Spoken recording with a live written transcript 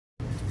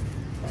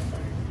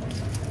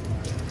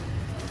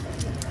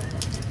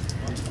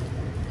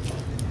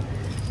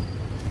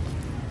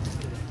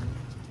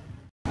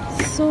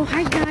So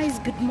hi guys,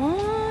 good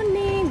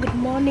morning.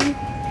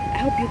 I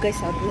hope you guys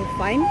are doing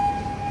fine.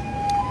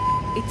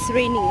 It's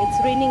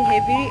raining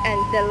heavily, and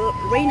the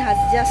rain has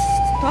just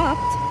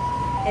stopped,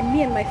 and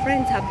me and my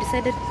friends have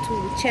decided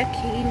to check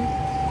in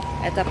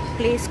at a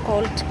place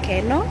called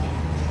Kenol.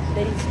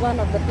 There is one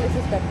of the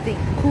places that they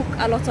cook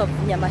a lot of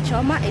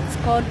Nyamchom. It's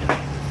called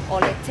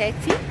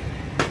Oleteti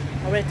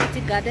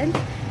Garden,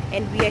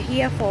 and we are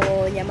here for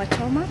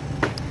Nyamchom.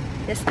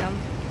 Just come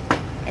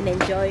and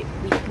enjoy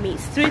with me.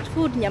 Street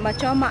food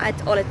Nyamchom at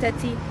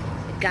Oleteti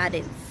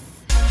Gardens.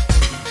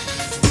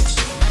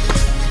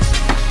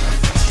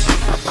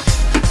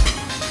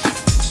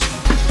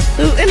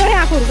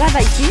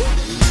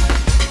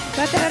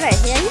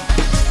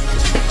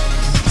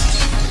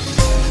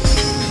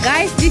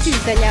 Guys, this is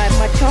the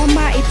Nyamchom.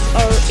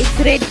 It's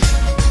ready.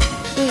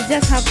 So you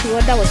just have to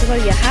order whatever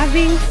you're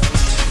having,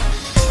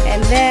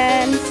 and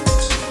then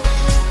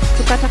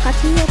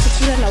tukatakatiwa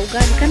kukula na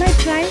ugali. Can I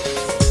try?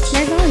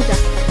 Naweza onja.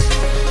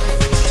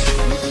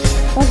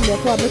 Kwanza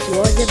kwa mtu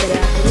wote bila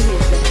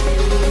kuuliza.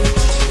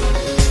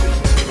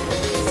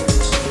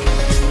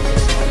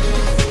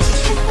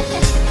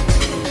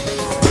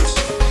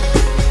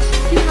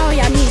 See how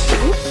yummy it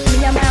is? Ni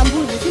nyama ya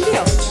mbuzi, si ndio?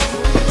 Ya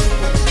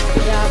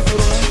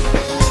buru.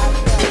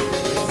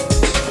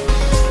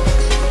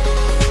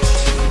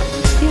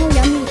 See how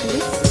yummy it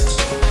is?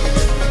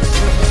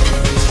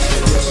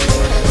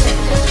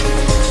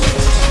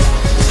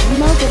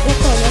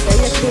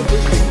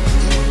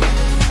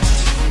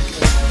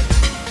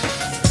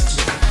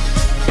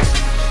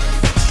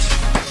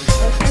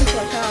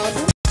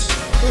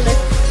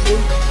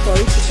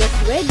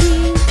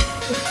 Ready?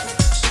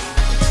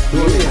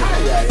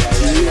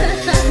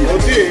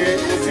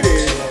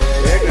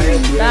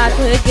 Tá,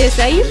 tu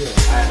requece aí?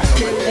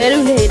 Era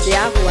um rei de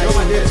água.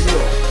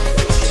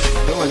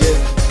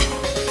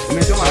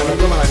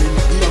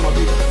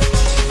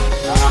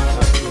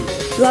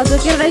 Tu a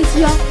que era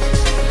isso?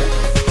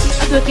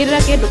 A tu que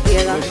era que do que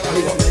era?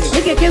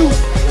 De que o?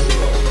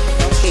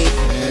 Ok.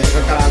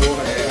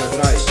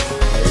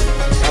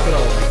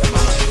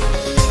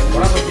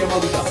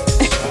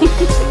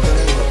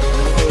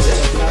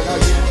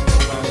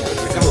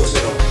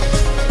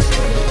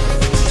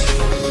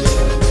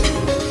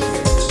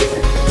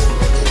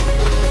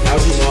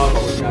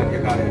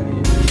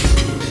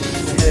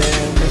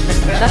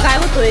 Tá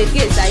caindo tu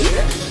requece aí?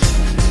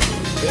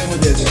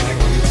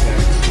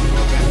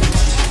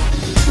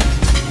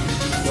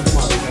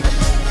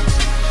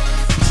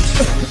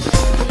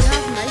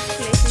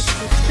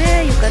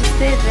 You can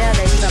stay there.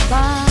 There is a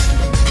bar.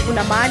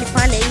 Kuna mahali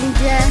pale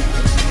nje.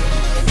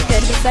 You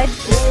can decide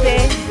to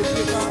stay.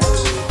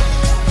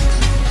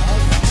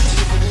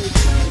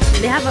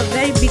 They have a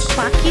very big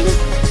parking,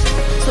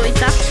 so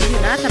it's up to you.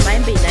 Na hata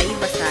maembe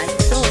inaiva sana.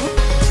 So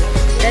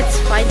let's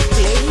find a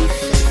place.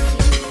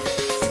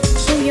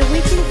 So we are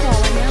waiting for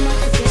our nyama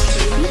to get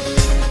ready.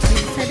 We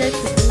decided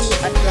to do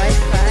a dry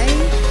fry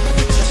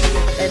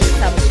and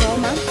some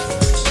trauma.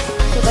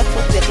 So that's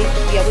what we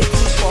are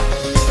waiting for.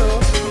 So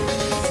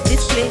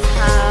this place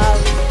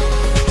have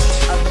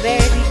a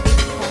very big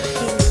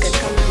parking. You can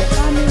come with your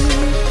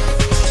family.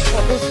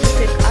 For those who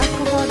take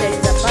alcohol, there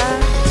is a bar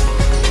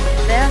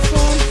there.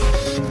 So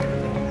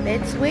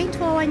let's wait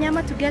for our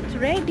nyama to get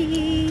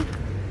ready.